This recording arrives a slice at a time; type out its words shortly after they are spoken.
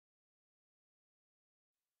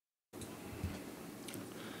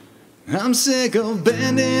I'm sick of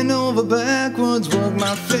bending over backwards, work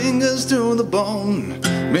my fingers to the bone.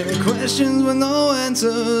 Many questions with no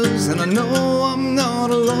answers, and I know I'm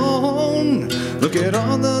not alone. Look at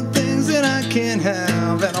all the things that I can't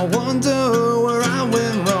have, and I wonder where I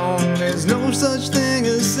went wrong. There's no such thing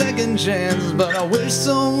as second chances, but I wish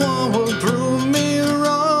someone would prove me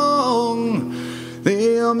wrong.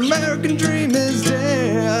 The American dream is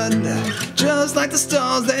dead, just like the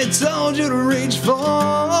stars they told you to reach for.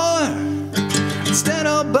 Instead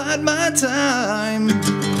I'll bide my time,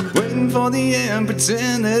 waiting for the end,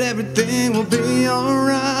 pretend that everything will be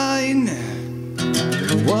alright.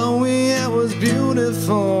 What we had was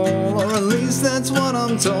beautiful, or at least that's what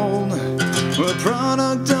I'm told. We're a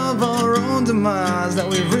product of our own demise, that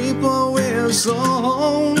we reap what we have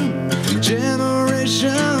sown.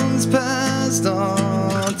 Generations passed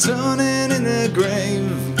on, turning in their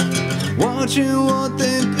grave, watching what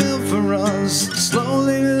they built for us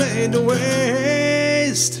slowly laid to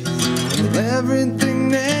waste. Everything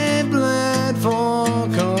they bled for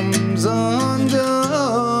comes undone.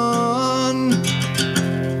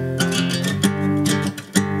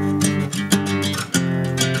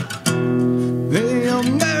 The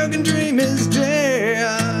American dream is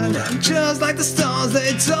dead, just like the stars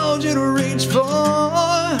they told you to reach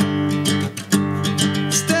for.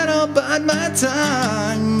 Instead I'll bide my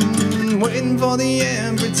time, waiting for the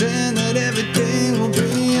end, pretend that everything will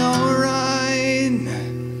be alright.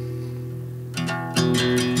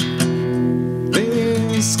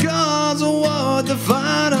 These scars are what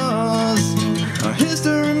define us, our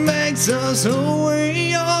history makes us who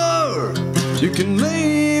we are. You can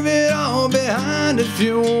leave it all behind if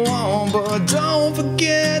you want, but don't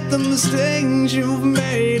forget the mistakes you've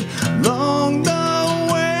made along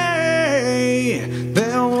the way.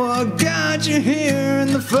 They're what got you here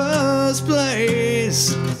in the first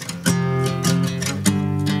place.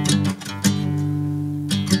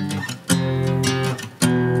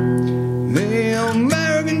 The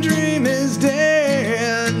American dream is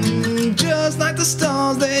dead, just like the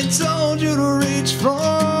stars they told you to reach for.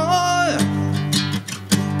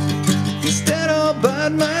 Instead I'll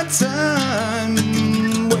bide my time,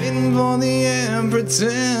 waiting for the end,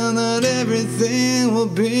 pretend that everything will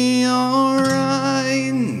be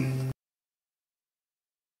alright.